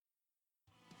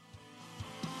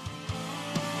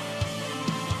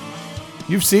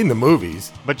You've seen the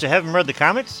movies. But you haven't read the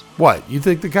comics? What, you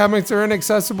think the comics are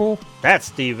inaccessible? That's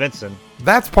Steve Vinson.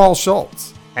 That's Paul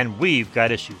Schultz. And we've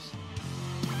got issues.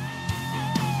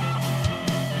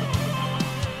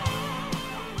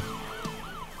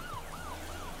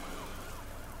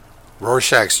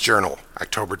 Rorschach's Journal,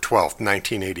 October 12th,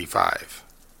 1985.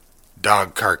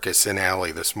 Dog carcass in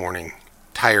alley this morning.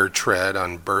 Tired tread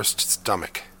on burst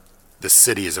stomach. The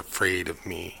city is afraid of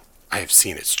me. I have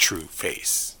seen its true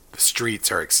face. The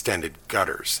streets are extended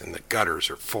gutters, and the gutters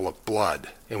are full of blood.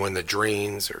 And when the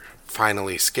drains are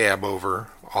finally scab over,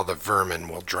 all the vermin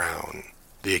will drown.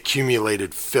 The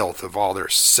accumulated filth of all their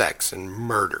sex and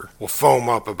murder will foam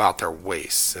up about their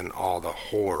waists, and all the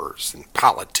whores and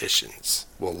politicians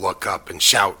will look up and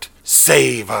shout,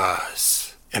 "Save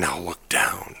us!" And I'll look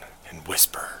down and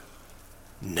whisper,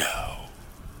 "No."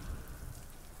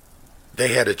 They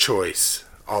had a choice,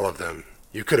 all of them.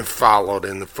 You could have followed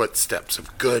in the footsteps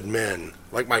of good men,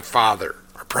 like my father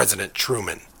or President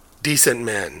Truman. Decent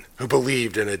men who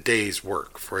believed in a day's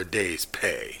work for a day's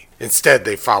pay. Instead,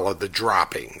 they followed the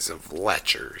droppings of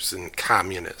lechers and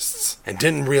communists and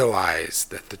didn't realize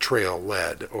that the trail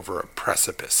led over a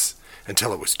precipice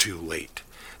until it was too late.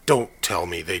 Don't tell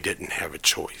me they didn't have a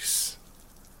choice.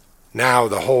 Now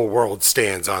the whole world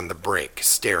stands on the brink,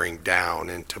 staring down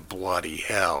into bloody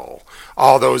hell.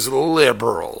 All those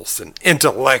liberals and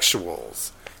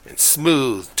intellectuals and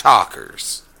smooth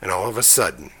talkers. And all of a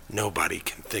sudden, nobody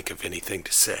can think of anything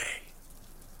to say.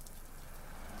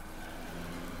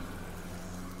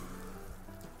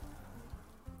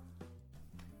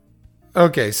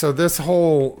 Okay, so this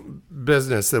whole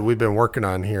business that we've been working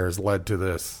on here has led to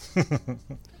this.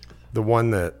 The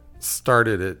one that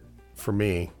started it for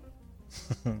me.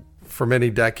 For many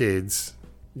decades,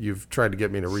 you've tried to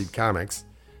get me to read comics.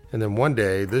 And then one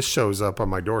day, this shows up on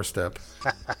my doorstep.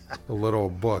 A little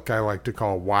book I like to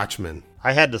call Watchmen.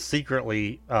 I had to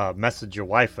secretly message your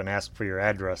wife and ask for your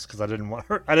address because I didn't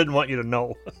want you to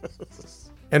know.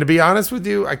 And to be honest with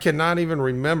you, I cannot even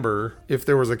remember if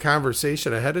there was a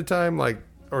conversation ahead of time,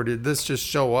 or did this just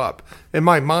show up? In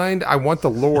my mind, I want the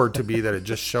lore to be that it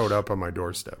just showed up on my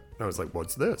doorstep. And I was like,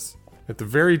 what's this? At the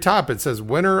very top, it says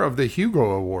winner of the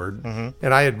Hugo Award. Mm-hmm.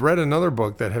 And I had read another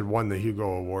book that had won the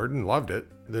Hugo Award and loved it.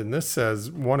 Then this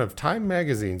says one of Time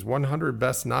Magazine's 100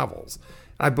 best novels.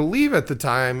 I believe at the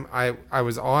time I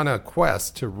was on a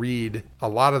quest to read a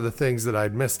lot of the things that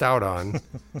I'd missed out on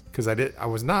because I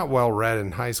was not well read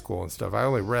in high school and stuff. I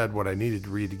only read what I needed to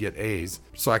read to get A's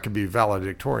so I could be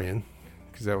valedictorian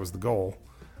because that was the goal.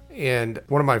 And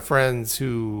one of my friends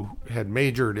who had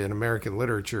majored in American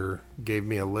literature gave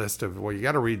me a list of, well, you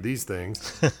got to read these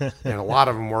things. And a lot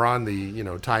of them were on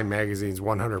the, Time Magazine's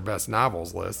 100 best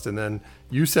novels list. And then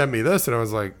you sent me this and I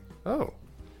was like, oh.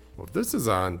 Well, if this is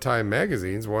on Time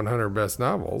Magazine's 100 best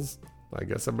novels, I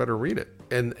guess I better read it.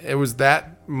 And it was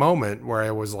that moment where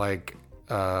I was like,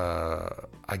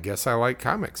 I guess I like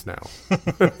comics now.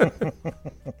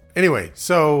 Anyway,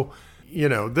 so,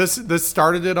 this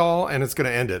started it all and it's going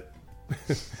to end it.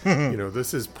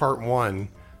 This is part one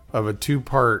of a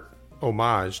two-part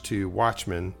homage to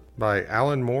Watchmen by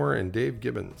Alan Moore and Dave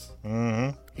Gibbons.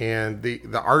 Mm-hmm. And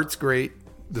the art's great.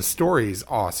 The story's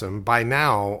awesome. By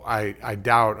now, I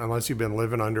doubt, unless you've been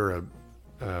living under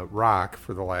a rock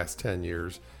for the last 10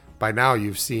 years, by now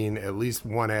you've seen at least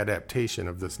one adaptation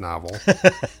of this novel,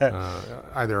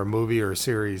 either a movie or a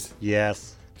series.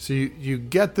 Yes. So you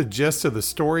get the gist of the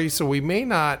story. So we may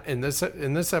not, in this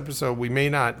episode, we may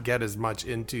not get as much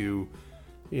into,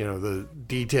 the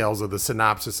details of the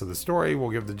synopsis of the story.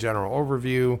 We'll give the general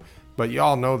overview, but you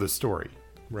all know the story,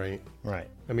 right? Right.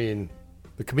 I mean,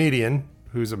 the comedian,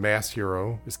 who's a masked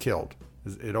hero, is killed.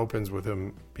 It opens with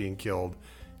him being killed.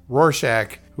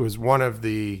 Rorschach, who is one of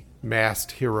the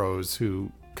masked heroes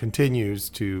who continues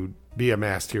to be a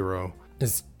masked hero,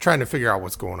 is trying to figure out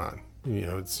what's going on.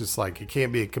 It's just like it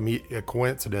can't be a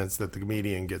coincidence that the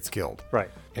comedian gets killed.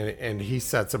 Right. And he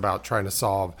sets about trying to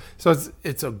solve. So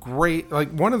it's a great,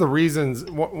 one of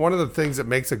the things that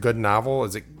makes a good novel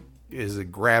is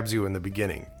it grabs you in the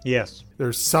beginning. Yes.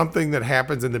 There's something that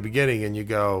happens in the beginning and you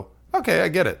go, okay, I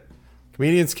get it.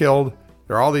 Comedian's killed.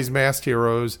 There are all these masked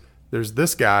heroes. There's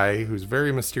this guy who's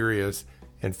very mysterious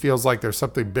and feels like there's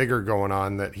something bigger going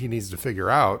on that he needs to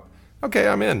figure out. Okay,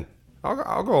 I'm in.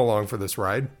 I'll go along for this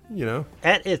ride,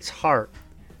 At its heart,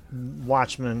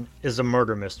 Watchmen is a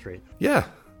murder mystery. Yeah.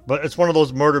 But it's one of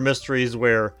those murder mysteries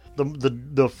where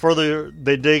the further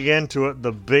they dig into it,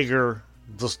 the bigger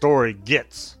the story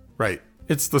gets. Right.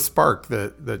 It's the spark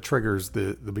that triggers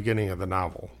the beginning of the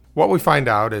novel. what we find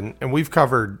out, and we've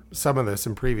covered some of this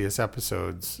in previous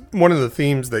episodes, one of the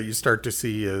themes that you start to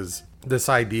see is this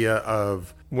idea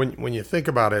of when you think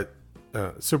about it,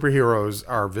 superheroes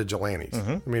are vigilantes.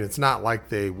 I mean, it's not like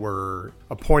they were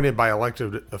appointed by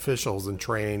elected officials and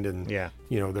trained and,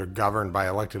 they're governed by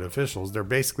elected officials. They're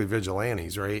basically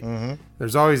vigilantes, right?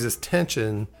 There's always this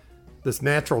tension, this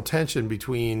natural tension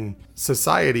between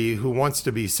society who wants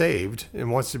to be saved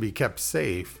and wants to be kept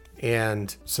safe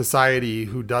and society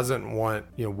who doesn't want,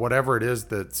 whatever it is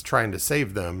that's trying to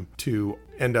save them to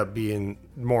end up being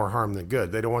more harm than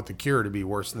good. They don't want the cure to be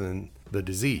worse than the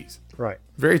disease. Right.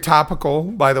 Very topical,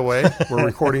 by the way. We're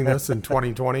recording this in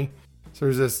 2020. So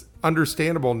there's this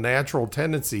understandable natural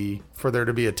tendency for there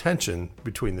to be a tension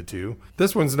between the two.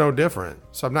 This one's no different.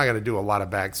 So I'm not going to do a lot of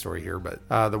backstory here,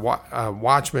 but the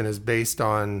Watchmen is based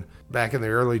on back in the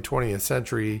early 20th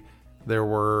century, there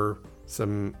were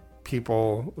some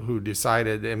people who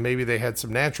decided, and maybe they had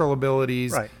some natural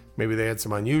abilities, right. Maybe they had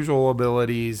some unusual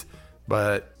abilities,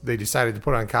 but they decided to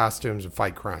put on costumes and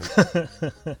fight crime.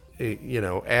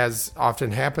 As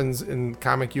often happens in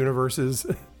comic universes,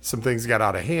 some things got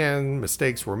out of hand,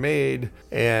 mistakes were made,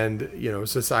 and,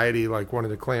 society wanted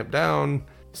to clamp down.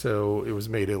 So it was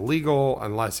made illegal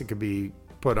unless it could be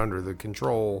put under the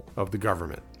control of the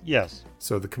government. Yes.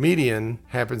 So the comedian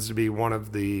happens to be one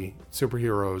of the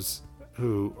superheroes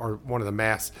who are one of the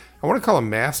masked. I want to call them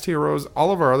masked heroes.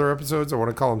 All of our other episodes, I want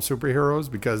to call them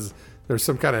superheroes because there's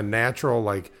some kind of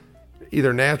natural,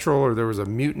 either natural or there was a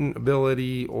mutant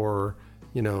ability or,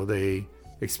 they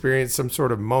experienced some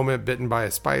sort of moment bitten by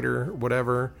a spider,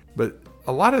 whatever. But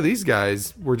a lot of these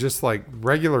guys were just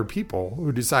regular people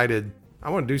who decided, I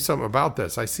want to do something about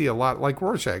this. I see a lot like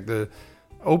Rorschach, the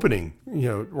opening,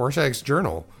 Rorschach's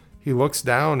journal. He looks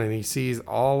down and he sees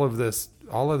all of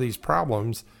these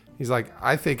problems. He's like,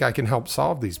 I think I can help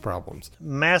solve these problems.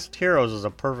 Masked heroes is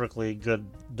a perfectly good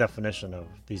definition of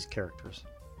these characters.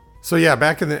 So yeah,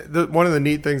 back in one of the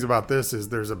neat things about this is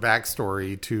there's a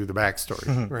backstory to the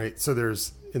backstory, right? So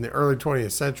there's in the early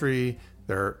 20th century,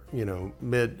 they're,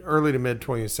 early to mid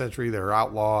 20th century, they're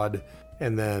outlawed.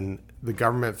 And then the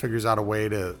government figures out a way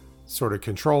to sort of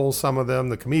control some of them.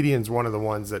 The comedian's one of the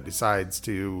ones that decides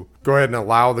to go ahead and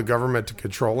allow the government to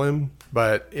control him,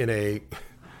 but in a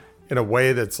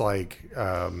way that's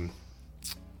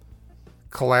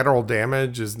collateral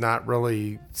damage is not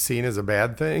really seen as a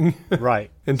bad thing.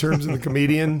 Right. In terms of the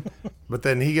comedian. But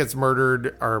then he gets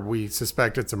murdered, or we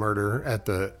suspect it's a murder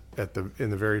in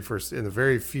the very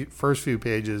first few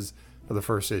pages of the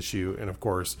first issue. And of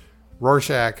course,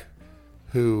 Rorschach,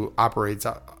 who operates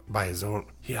by his own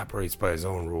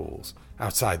rules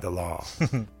outside the law.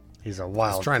 He's a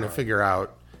wild He's trying card. to figure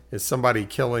out, is somebody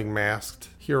killing masked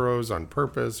heroes on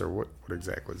purpose, or what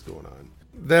exactly is going on?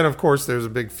 Then, of course, there's a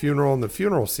big funeral, and the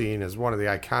funeral scene is one of the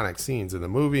iconic scenes in the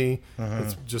movie.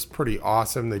 It's just pretty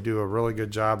awesome. They do a really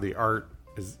good job. The art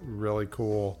is really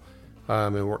cool.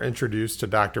 And we're introduced to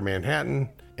Dr. Manhattan,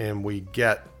 and we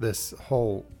get this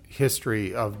whole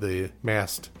history of the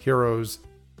masked heroes.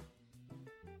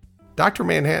 Dr.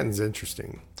 Manhattan's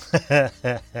interesting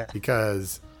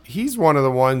because he's one of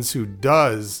the ones who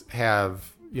does have,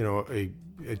 a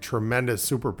tremendous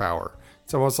superpower.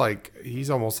 It's almost like he's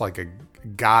almost like a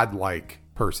godlike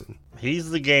person. He's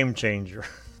the game changer.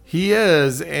 He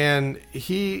is, and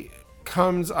he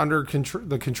comes under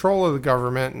the control of the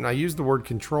government, and I use the word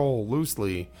control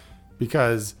loosely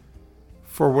because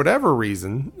for whatever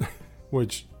reason,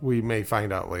 which we may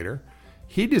find out later,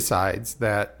 he decides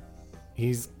that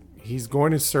he's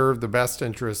going to serve the best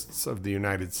interests of the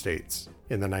United States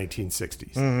in the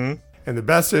 1960s. And the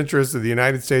best interests of the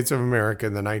United States of America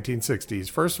in the 1960s,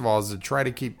 first of all, is to try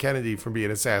to keep Kennedy from being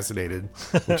assassinated,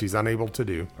 which he's unable to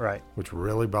do. Right. Which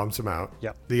really bumps him out.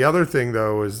 Yep. The other thing,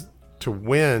 though, is to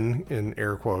win, in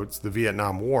air quotes, the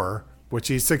Vietnam War, which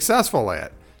he's successful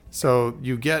at. So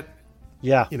you get,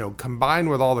 combined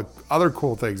with all the other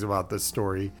cool things about this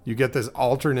story, you get this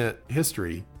alternate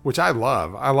history, which I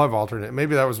love. I love alternate.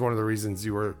 Maybe that was one of the reasons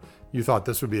you thought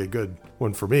this would be a good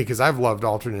one for me, because I've loved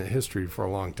alternate history for a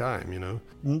long time,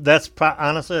 That's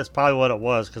honestly, that's probably what it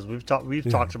was, because we've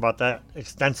talked about that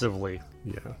extensively.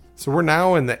 Yeah. So we're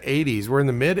now in the 80s. We're in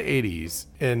the mid 80s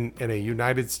in a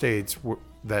United States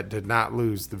that did not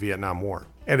lose the Vietnam War.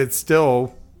 And it's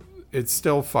still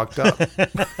fucked up.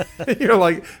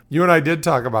 You and I did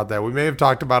talk about that. We may have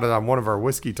talked about it on one of our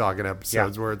whiskey talking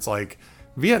episodes where it's like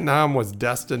Vietnam was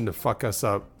destined to fuck us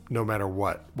up no matter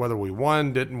what, whether we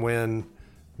won, didn't win,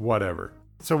 whatever.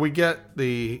 So we get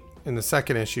in the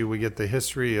second issue, we get the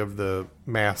history of the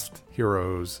masked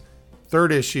heroes.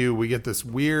 Third issue, we get this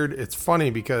weird, it's funny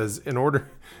because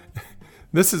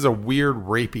This is a weird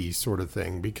rapey sort of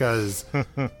thing because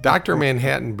Dr.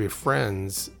 Manhattan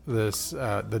befriends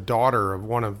the daughter of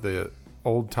one of the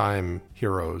old time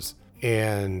heroes.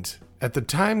 And at the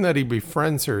time that he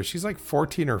befriends her, she's like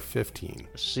 14 or 15.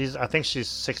 I think she's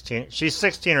 16. She's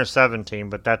 16 or 17,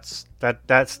 but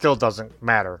that still doesn't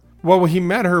matter. Well, he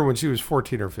met her when she was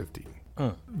 14 or 15.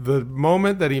 The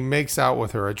moment that he makes out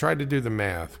with her, I tried to do the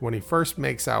math. When he first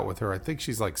makes out with her, I think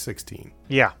she's like 16.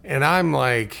 Yeah. And I'm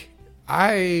like,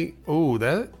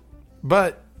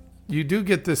 but you do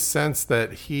get this sense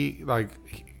that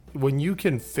when you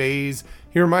can phase,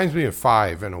 he reminds me of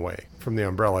Five in a way from the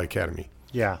Umbrella Academy.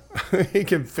 Yeah. He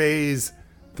can phase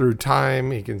through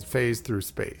time, he can phase through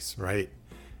space, right?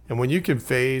 And when you can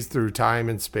phase through time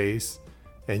and space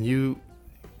and you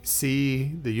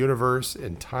see the universe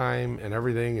and time and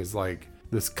everything is like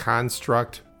this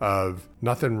construct of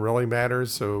nothing really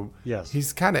matters. So yes,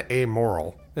 he's kind of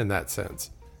amoral in that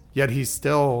sense. Yet he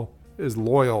still is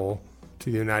loyal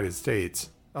to the United States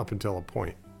up until a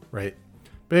point, right?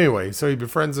 But anyway, so he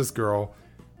befriends this girl.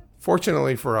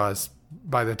 Fortunately for us,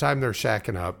 by the time they're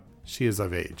shacking up, she is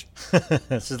of age.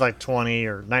 She's like 20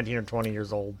 or 19 or 20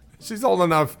 years old. She's old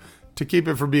enough to keep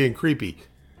it from being creepy.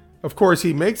 Of course,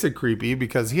 he makes it creepy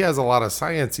because he has a lot of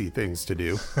science-y things to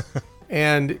do.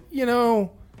 And,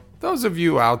 those of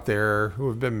you out there who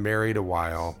have been married a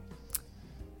while,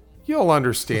 you'll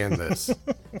understand this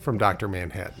from Dr.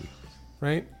 Manhattan,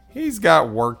 right? He's got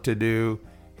work to do.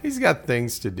 He's got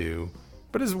things to do.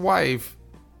 But his wife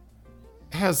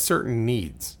has certain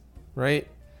needs, right?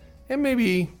 And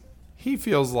maybe he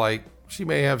feels like she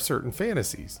may have certain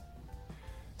fantasies.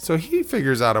 So he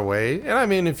figures out a way. And I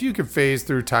mean, if you can phase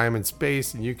through time and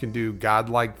space and you can do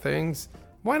godlike things,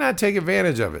 why not take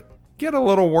advantage of it? Get a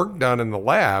little work done in the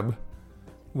lab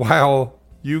while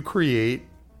you create,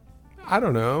 I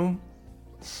don't know,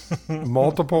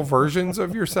 multiple versions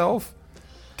of yourself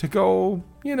to go,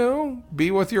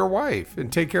 be with your wife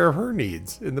and take care of her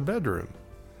needs in the bedroom.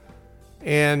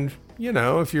 And,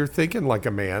 if you're thinking like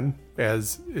a man,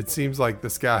 as it seems like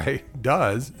this guy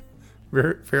does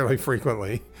fairly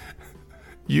frequently,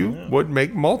 you would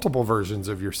make multiple versions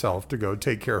of yourself to go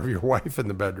take care of your wife in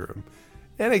the bedroom.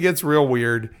 And it gets real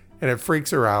weird, and it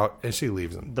freaks her out, and she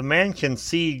leaves him. The man can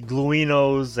see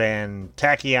gluinos and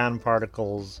tachyon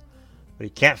particles, but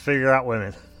he can't figure out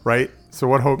women. Right? So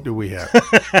what hope do we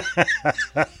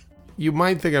have? You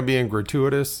might think I'm being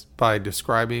gratuitous by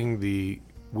describing the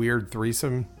weird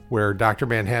threesome where Dr.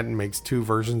 Manhattan makes two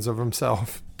versions of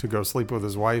himself to go sleep with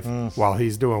his wife while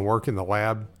he's doing work in the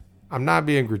lab. I'm not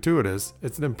being gratuitous.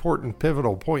 It's an important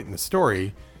pivotal point in the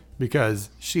story because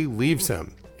she leaves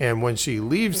him. And when she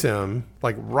leaves him,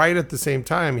 like right at the same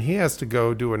time, he has to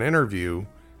go do an interview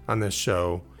on this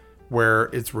show where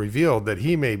it's revealed that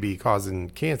he may be causing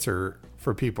cancer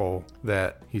for people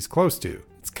that he's close to.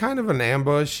 It's kind of an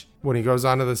ambush when he goes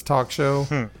onto this talk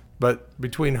show. But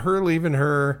between her leaving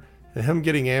her and him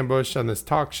getting ambushed on this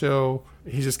talk show,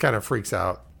 he just kind of freaks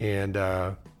out and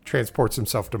transports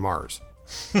himself to Mars.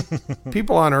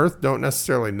 People on Earth don't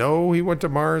necessarily know he went to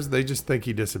Mars. They just think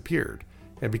he disappeared.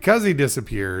 And because he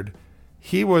disappeared,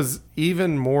 he was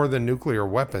even more than nuclear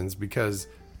weapons because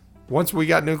once we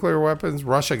got nuclear weapons,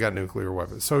 Russia got nuclear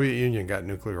weapons. Soviet Union got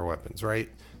nuclear weapons, right?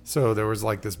 So there was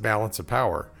like this balance of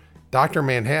power. Dr.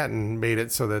 Manhattan made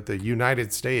it so that the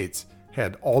United States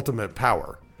had ultimate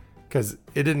power because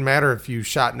it didn't matter if you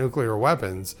shot nuclear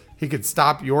weapons. He could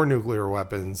stop your nuclear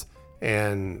weapons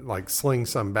and like sling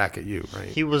some back at you, right?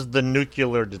 He was the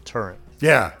nuclear deterrent.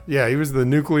 Yeah, he was the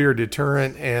nuclear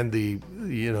deterrent and the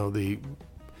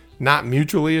not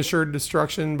mutually assured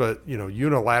destruction, but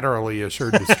unilaterally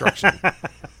assured destruction.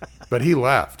 But he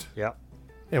left. Yep.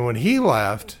 And when he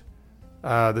left,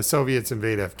 the Soviets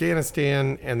invade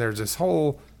Afghanistan, and there's this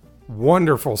whole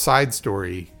wonderful side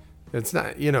story. It's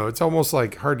not, it's almost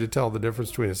like hard to tell the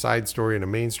difference between a side story and a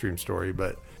mainstream story,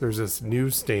 but there's this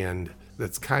newsstand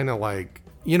that's kind of like,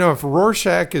 if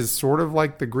Rorschach is sort of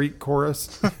like the Greek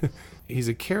chorus, he's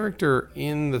a character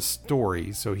in the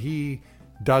story, so he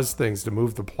does things to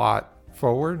move the plot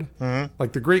forward. Mm-hmm.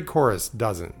 Like the Greek chorus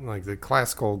doesn't. Like the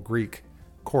classical Greek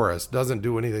chorus doesn't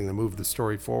do anything to move the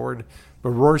story forward.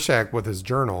 But Rorschach with his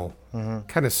journal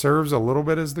kind of serves a little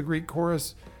bit as the Greek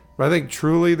chorus. But I think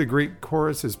truly the Greek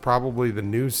chorus is probably the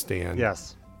newsstand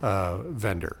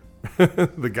vendor.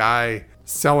 The guy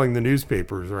selling the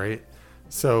newspapers, right?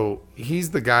 So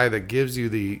he's the guy that gives you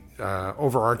the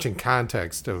overarching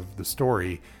context of the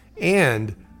story.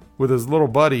 And with his little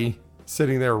buddy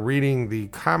sitting there reading the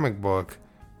comic book,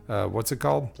 what's it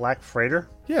called? Black Freighter?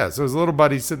 Yeah, so his little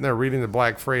buddy's sitting there reading the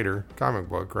Black Freighter comic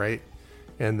book, right?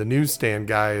 And the newsstand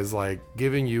guy is like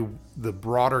giving you the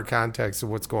broader context of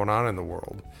what's going on in the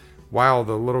world, while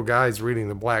the little guy's reading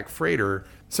the Black Freighter.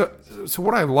 So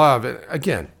what I love,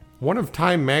 again, one of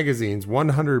Time Magazine's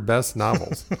 100 best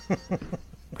novels.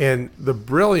 And the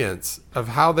brilliance of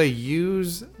how they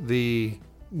use the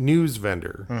news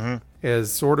vendor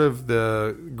as sort of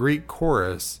the Greek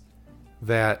chorus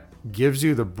that gives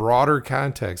you the broader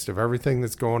context of everything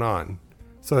that's going on.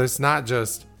 So it's not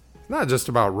just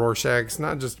about Rorschach. It's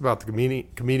not just about the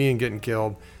comedian getting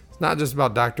killed. It's not just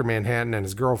about Dr. Manhattan and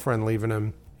his girlfriend leaving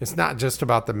him. It's not just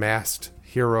about the masked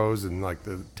heroes and like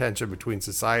the tension between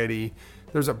society.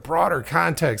 There's a broader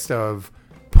context of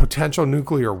potential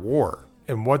nuclear war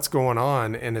and what's going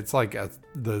on. And it's like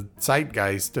the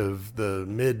zeitgeist of the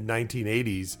mid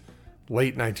 1980s,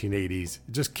 late 1980s.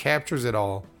 It just captures it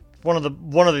all. One of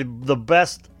the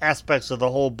best aspects of the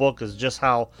whole book is just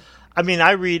how, I mean,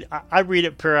 I read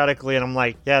it periodically and I'm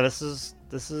like, yeah, this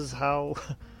is how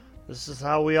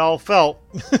we all felt.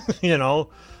 You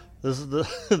know, this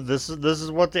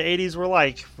is what the 80s were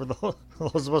like for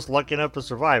those of us lucky enough to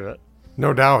survive it.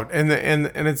 No doubt. And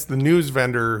it's the news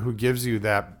vendor who gives you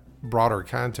that broader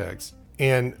context.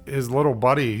 And his little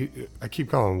buddy, I keep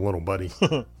calling him little buddy,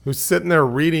 who's sitting there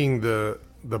reading the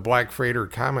Black Freighter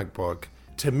comic book,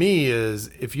 to me is,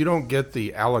 if you don't get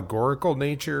the allegorical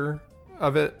nature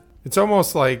of it, it's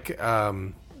almost like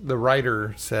the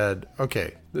writer said,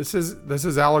 okay, this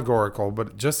is allegorical,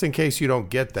 but just in case you don't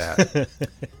get that,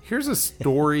 here's a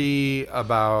story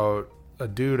about a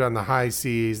dude on the high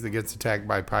seas that gets attacked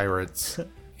by pirates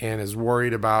and is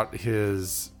worried about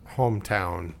his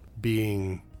hometown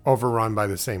being overrun by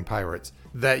the same pirates,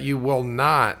 that you will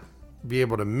not be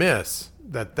able to miss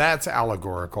that's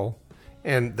allegorical.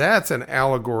 And that's an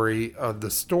allegory of the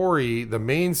story, the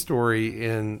main story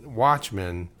in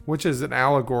Watchmen, which is an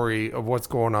allegory of what's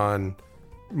going on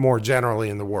more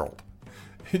generally in the world.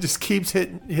 It just keeps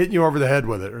hitting you over the head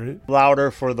with it, right?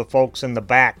 Louder for the folks in the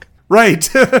back. Right.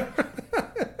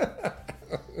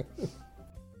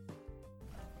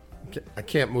 I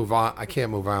can't move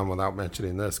on without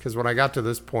mentioning this, because when I got to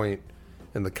this point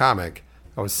in the comic,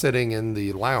 I was sitting in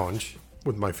the lounge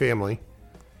with my family,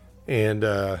 and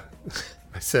I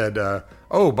said,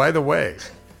 oh, by the way,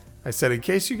 I said, in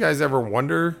case you guys ever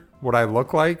wonder what I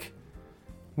look like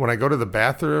when I go to the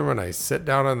bathroom and I sit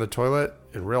down on the toilet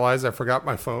and realize I forgot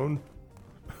my phone,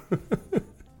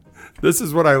 this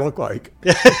is what I look like.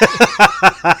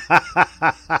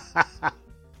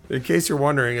 In case you're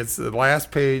wondering, it's the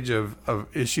last page of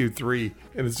issue 3,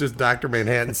 and it's just Dr.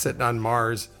 Manhattan sitting on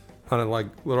Mars on a like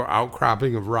little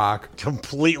outcropping of rock.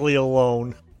 Completely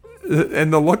alone.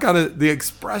 And the look on it, the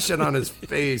expression on his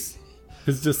face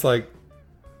is just like,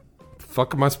 what the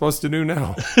fuck am I supposed to do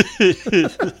now?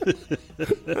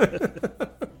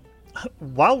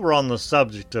 While we're on the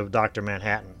subject of Dr.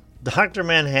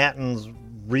 Manhattan's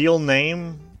real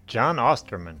name, John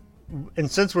Osterman.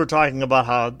 And since we're talking about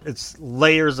how it's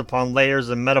layers upon layers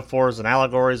and metaphors and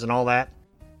allegories and all that,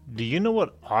 do you know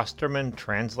what Osterman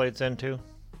translates into?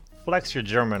 Flex your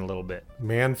German a little bit.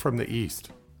 Man from the East.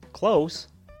 Close.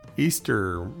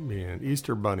 Easter man,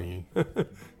 Easter bunny,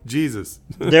 Jesus.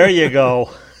 There you go.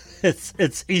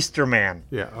 It's Easter man.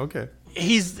 Yeah, okay.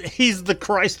 He's the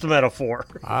Christ metaphor.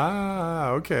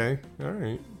 Ah, okay. All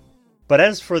right. But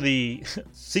as for the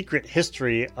secret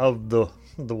history of the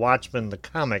Watchmen, the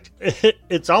comic,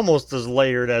 it's almost as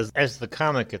layered as the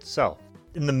comic itself.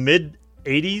 In the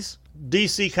mid-'80s,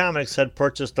 DC Comics had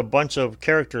purchased a bunch of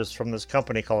characters from this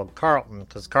company called Carlton,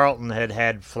 because Carlton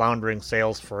had floundering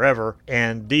sales forever,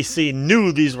 and DC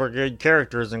knew these were good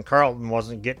characters and Carlton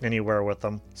wasn't getting anywhere with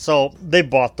them. So they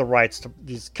bought the rights to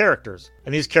these characters.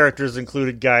 And these characters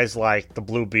included guys like the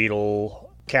Blue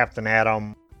Beetle, Captain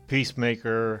Atom,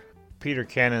 Peacemaker, Peter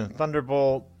Cannon,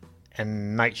 Thunderbolt,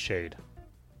 and Nightshade.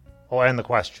 Oh, and the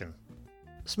Question.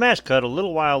 Smash cut, a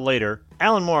little while later,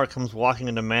 Alan Moore comes walking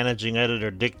into managing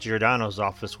editor Dick Giordano's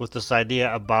office with this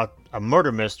idea about a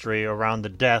murder mystery around the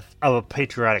death of a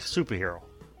patriotic superhero.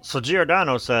 So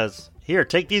Giordano says, here,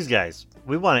 take these guys.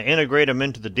 We want to integrate them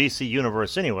into the DC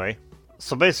universe anyway.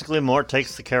 So basically Moore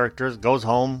takes the characters, goes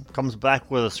home, comes back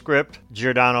with a script.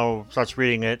 Giordano starts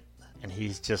reading it, and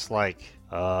he's just like,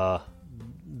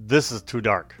 this is too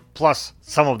dark. Plus,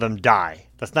 some of them die.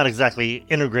 That's not exactly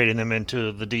integrating them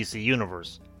into the DC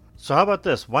universe. So how about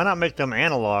this? Why not make them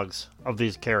analogs of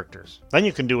these characters? Then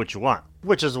you can do what you want,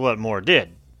 which is what Moore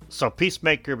did. So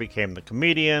Peacemaker became the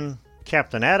comedian,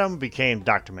 Captain Atom became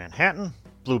Dr. Manhattan,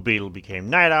 Blue Beetle became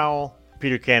Night Owl,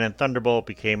 Peter Cannon Thunderbolt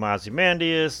became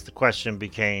Ozymandias, The Question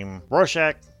became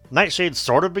Rorschach, Nightshade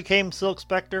sort of became Silk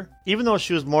Spectre, even though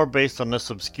she was more based on this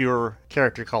obscure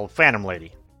character called Phantom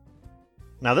Lady.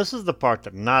 Now, this is the part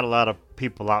that not a lot of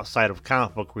people outside of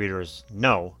comic book readers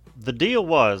know. The deal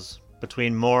was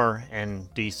between Moore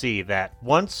and DC that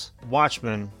once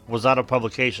Watchmen was out of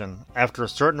publication, after a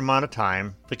certain amount of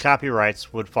time, the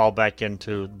copyrights would fall back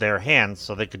into their hands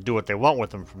so they could do what they want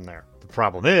with them from there. The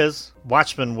problem is,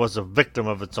 Watchmen was a victim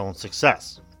of its own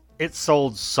success. It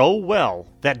sold so well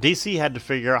that DC had to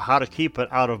figure out how to keep it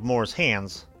out of Moore's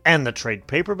hands, and the trade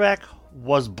paperback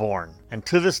was born. And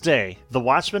to this day, the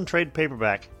Watchmen trade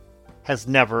paperback has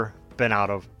never been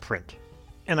out of print.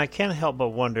 And I can't help but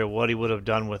wonder what he would have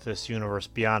done with this universe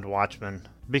beyond Watchmen,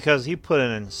 because he put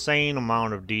an insane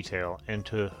amount of detail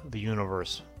into the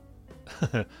universe.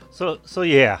 So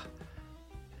yeah,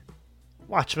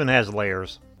 Watchmen has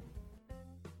layers.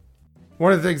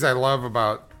 One of the things I love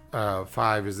about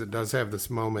 5 is it does have this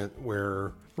moment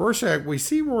where we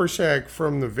see Rorschach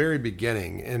from the very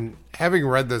beginning, and having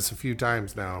read this a few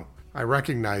times now, I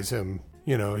recognize him.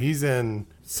 You know, he's in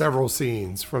several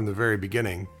scenes from the very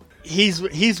beginning.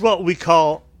 He's what we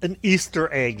call an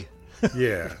Easter egg.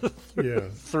 Yeah, yeah.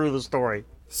 Through the story.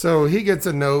 So he gets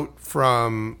a note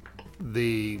from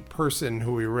the person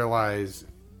who we realize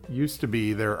used to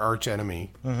be their arch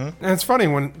enemy. And it's funny,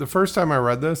 when the first time I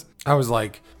read this, I was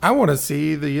like, I want to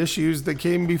see the issues that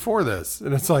came before this.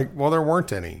 And it's like, well, there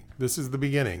weren't any. This is the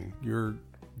beginning.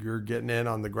 You're getting in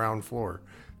on the ground floor.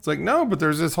 It's like, no, but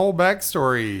there's this whole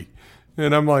backstory.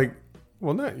 And I'm like,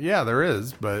 well, no, yeah, there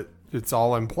is, but it's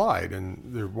all implied, and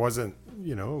there wasn't,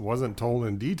 it wasn't told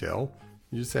in detail.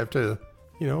 You just have to,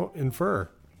 infer.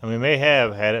 And we may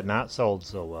have had it not sold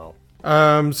so well.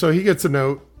 So he gets a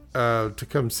note to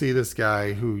come see this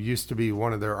guy who used to be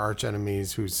one of their arch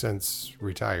enemies, who's since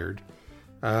retired.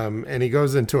 And he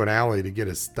goes into an alley to get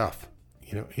his stuff.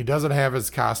 He doesn't have his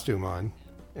costume on,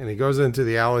 and he goes into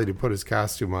the alley to put his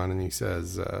costume on, and he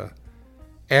says,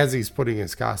 as he's putting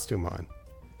his costume on,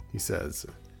 he says,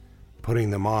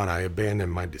 "Putting them on, I abandon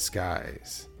my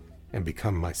disguise and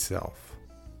become myself,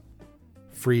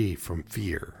 free from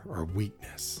fear or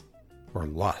weakness or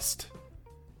lust.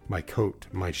 My coat,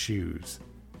 my shoes,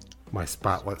 my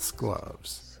spotless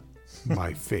gloves,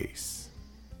 my face."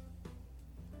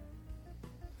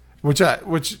 Which,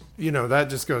 that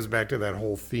just goes back to that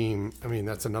whole theme. I mean,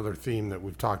 that's another theme that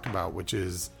we've talked about, which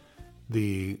is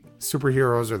the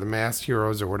superheroes or the masked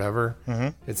heroes or whatever.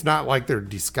 It's not like they're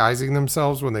disguising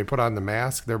themselves when they put on the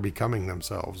mask. They're becoming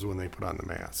themselves when they put on the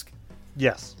mask.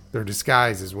 Yes. Their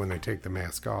disguise is when they take the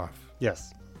mask off.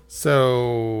 Yes.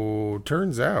 So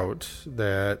turns out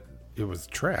that it was a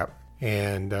trap.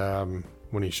 And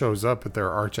when he shows up at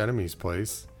their arch enemy's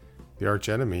place, the arch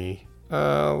enemy,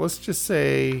 let's just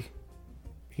say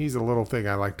he's a little thing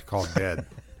I like to call dead.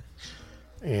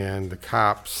 And the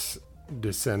cops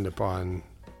descend upon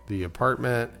the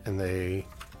apartment and they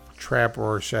trap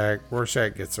Rorschach.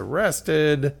 Rorschach gets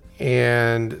arrested,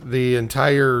 and the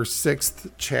entire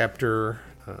 6th chapter,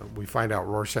 we find out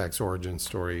Rorschach's origin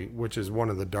story, which is one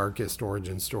of the darkest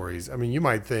origin stories. I mean, you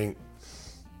might think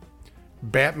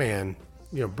Batman,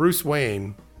 Bruce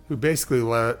Wayne, who basically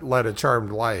led a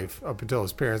charmed life up until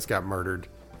his parents got murdered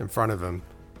in front of him,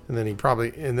 and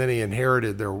then he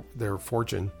inherited their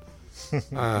fortune.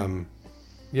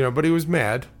 But he was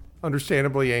mad,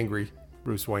 understandably angry,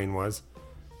 Bruce Wayne was,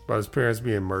 about his parents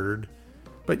being murdered.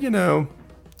 But,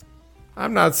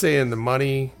 I'm not saying the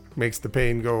money makes the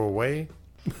pain go away,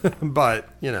 but,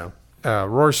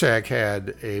 Rorschach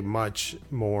had a much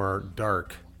more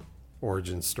dark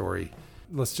origin story.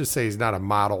 Let's just say he's not a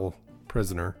model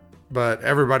prisoner, but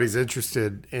everybody's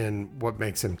interested in what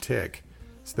makes him tick.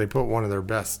 So they put one of their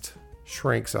best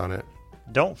shrinks on it.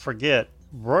 Don't forget,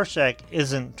 Rorschach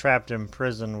isn't trapped in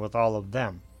prison with all of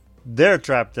them. They're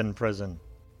trapped in prison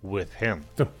with him.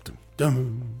 Dum, dum,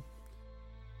 dum.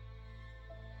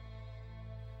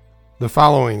 The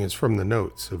following is from the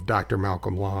notes of Dr.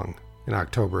 Malcolm Long in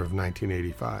October of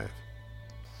 1985.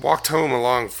 Walked home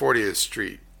along 40th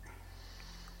Street.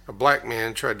 A black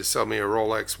man tried to sell me a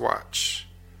Rolex watch.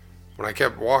 When I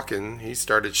kept walking, he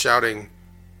started shouting,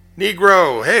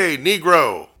 "Negro! Hey,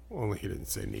 Negro!" Only he didn't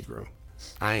say Negro.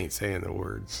 I ain't saying the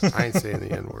word. I ain't saying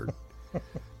the N-word.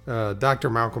 Dr.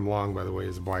 Malcolm Long, by the way,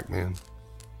 is a black man.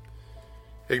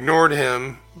 Ignored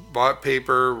him, bought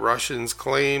paper. Russians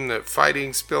claim that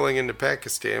fighting spilling into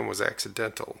Pakistan was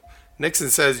accidental. Nixon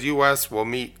says U.S. will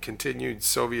meet continued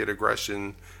Soviet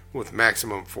aggression with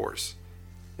maximum force.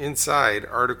 Inside,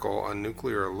 article on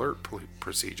nuclear alert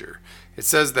procedure. It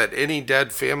says that any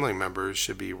dead family members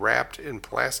should be wrapped in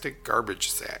plastic garbage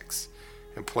sacks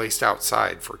and placed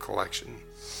outside for collection.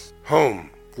 Home.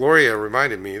 Gloria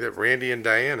reminded me that Randy and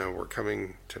Diana were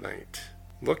coming tonight.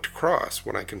 Looked cross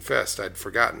when I confessed I'd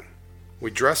forgotten.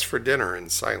 We dressed for dinner in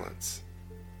silence.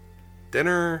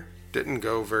 Dinner didn't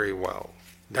go very well.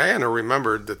 Diana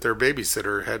remembered that their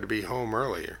babysitter had to be home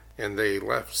earlier, and they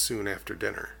left soon after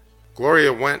dinner.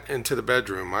 Gloria went into the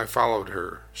bedroom. I followed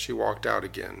her. She walked out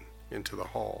again into the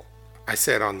hall. I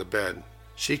sat on the bed.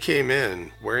 She came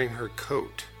in wearing her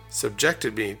coat,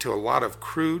 subjected me to a lot of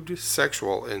crude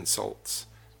sexual insults,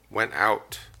 went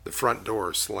out. The front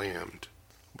door slammed.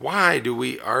 Why do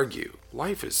we argue?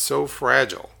 Life is so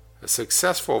fragile. A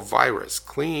successful virus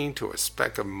clinging to a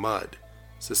speck of mud,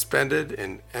 suspended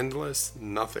in endless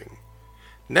nothing.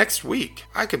 Next week,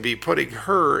 I could be putting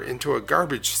her into a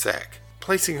garbage sack,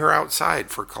 placing her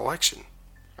outside for collection.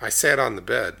 I sat on the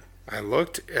bed. I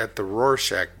looked at the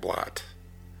Rorschach blot.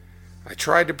 I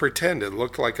tried to pretend it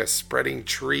looked like a spreading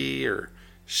tree or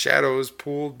shadows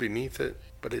pooled beneath it,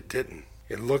 but it didn't.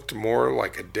 It looked more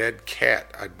like a dead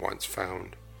cat I'd once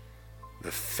found.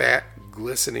 The fat,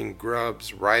 glistening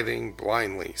grubs writhing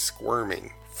blindly,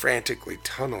 squirming, frantically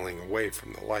tunneling away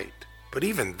from the light. But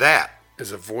even that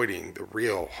is avoiding the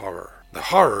real horror. The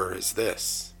horror is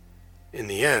this. In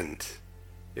the end,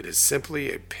 it is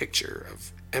simply a picture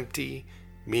of empty,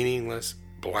 meaningless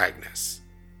blackness.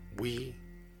 We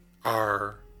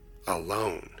are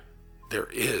alone. There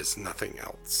is nothing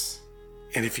else.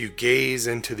 And if you gaze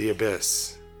into the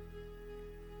abyss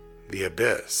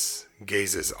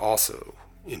gazes also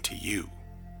into you.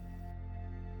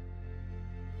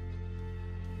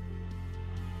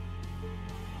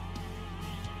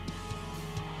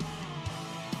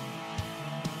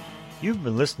 You've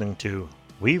been listening to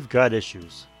We've Got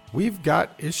Issues. We've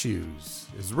Got Issues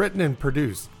is written and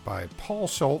produced by Paul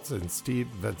Schultz and Steve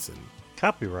Vinson.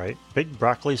 Copyright Big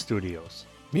Broccoli Studios.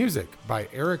 Music by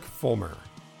Eric Fulmer.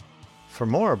 For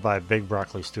more by Big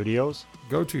Broccoli Studios,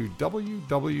 go to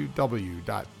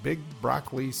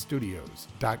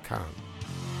www.bigbroccolistudios.com.